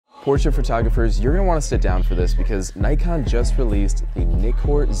Portrait photographers, you're going to want to sit down for this because Nikon just released the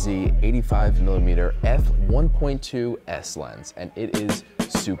NIKKOR Z 85mm f1.2 S lens, and it is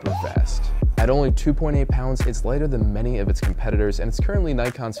super fast. At only 2.8 pounds, it's lighter than many of its competitors, and it's currently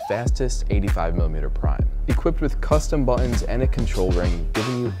Nikon's fastest 85mm prime. Equipped with custom buttons and a control ring,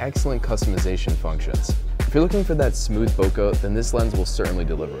 giving you excellent customization functions. If you're looking for that smooth bokeh, then this lens will certainly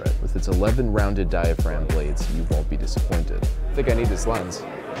deliver it. With its 11 rounded diaphragm blades, you won't be disappointed. I think I need this lens.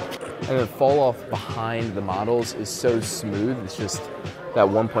 And the fall off behind the models is so smooth, it's just that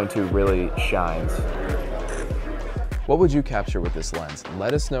 1.2 really shines. What would you capture with this lens?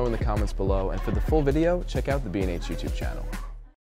 Let us know in the comments below, and for the full video, check out the B&H YouTube channel.